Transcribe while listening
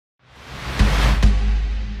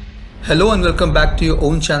Hello and welcome back to your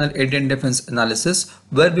own channel Indian Defense Analysis,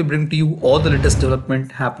 where we bring to you all the latest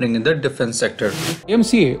development happening in the defense sector.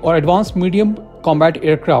 AMCA or Advanced Medium Combat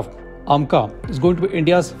Aircraft AMCA is going to be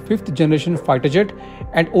India's 5th generation fighter jet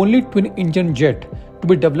and only twin engine jet to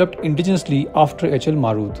be developed indigenously after HAL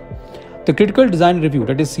Marut. The critical design review,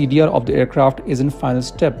 that is CDR, of the aircraft is in final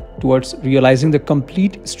step towards realizing the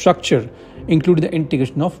complete structure, including the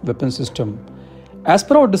integration of weapon system. As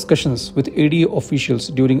per our discussions with ADA officials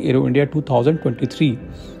during Aero India 2023,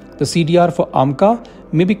 the CDR for AMCA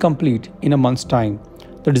may be complete in a month's time.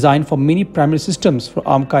 The design for many primary systems for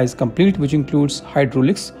AMCA is complete, which includes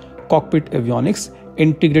hydraulics, cockpit avionics,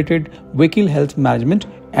 integrated vehicle health management,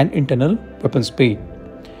 and internal weapons bay.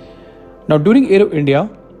 Now, during Aero India,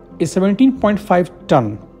 a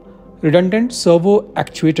 17.5-ton redundant servo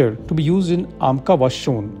actuator to be used in AMCA was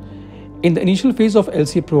shown. In the initial phase of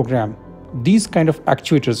LCA program, these kind of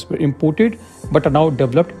actuators were imported but are now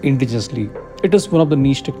developed indigenously. It is one of the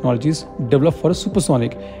niche technologies developed for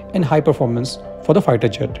supersonic and high performance for the fighter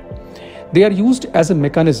jet. They are used as a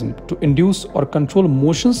mechanism to induce or control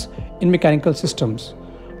motions in mechanical systems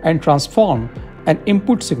and transform an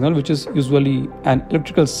input signal, which is usually an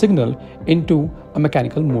electrical signal, into a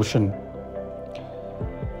mechanical motion.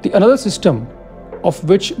 The another system of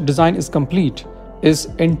which design is complete is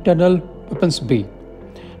internal weapons bay.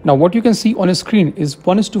 Now, what you can see on a screen is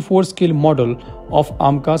 1:4 scale model of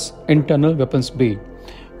AMCA's internal weapons bay,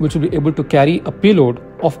 which will be able to carry a payload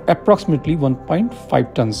of approximately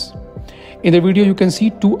 1.5 tons. In the video, you can see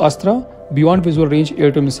 2 Astra beyond visual range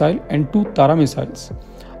air-to missile and 2 Tara missiles.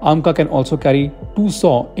 AMCA can also carry 2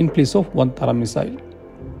 SAW in place of 1 Tara missile.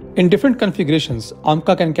 In different configurations,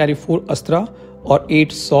 AMCA can carry 4 Astra or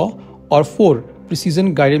 8 SAW or 4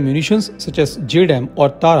 precision guided munitions such as JDAM or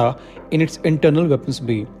Tara in its internal weapons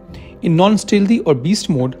bay. In non-stealthy or beast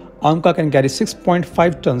mode, AMCA can carry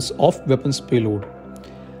 6.5 tons of weapons payload.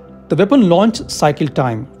 The weapon launch cycle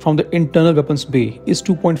time from the internal weapons bay is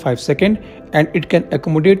 2.5 seconds, and it can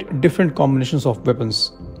accommodate different combinations of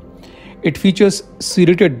weapons. It features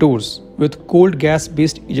serrated doors with cold gas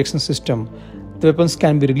based ejection system. The weapons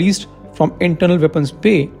can be released from internal weapons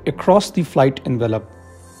bay across the flight envelope.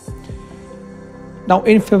 Now,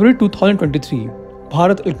 in February 2023,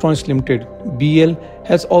 Bharat Electronics Limited (BEL)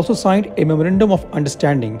 has also signed a memorandum of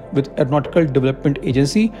understanding with Aeronautical Development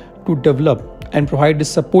Agency to develop and provide the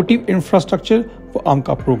supportive infrastructure for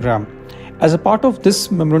AMCA program. As a part of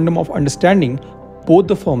this memorandum of understanding, both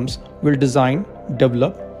the firms will design,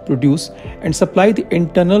 develop, produce, and supply the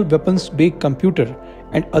internal weapons bay computer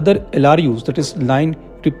and other LRUs, that is line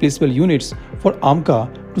replaceable units, for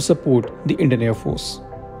AMCA to support the Indian Air Force.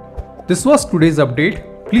 This was today's update.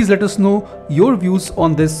 Please let us know your views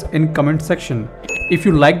on this in comment section. If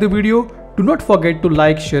you like the video, do not forget to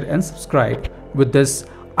like, share and subscribe. With this,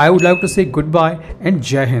 I would like to say goodbye and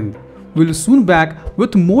Jai Hind. We'll soon back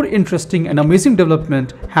with more interesting and amazing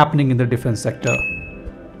development happening in the defense sector.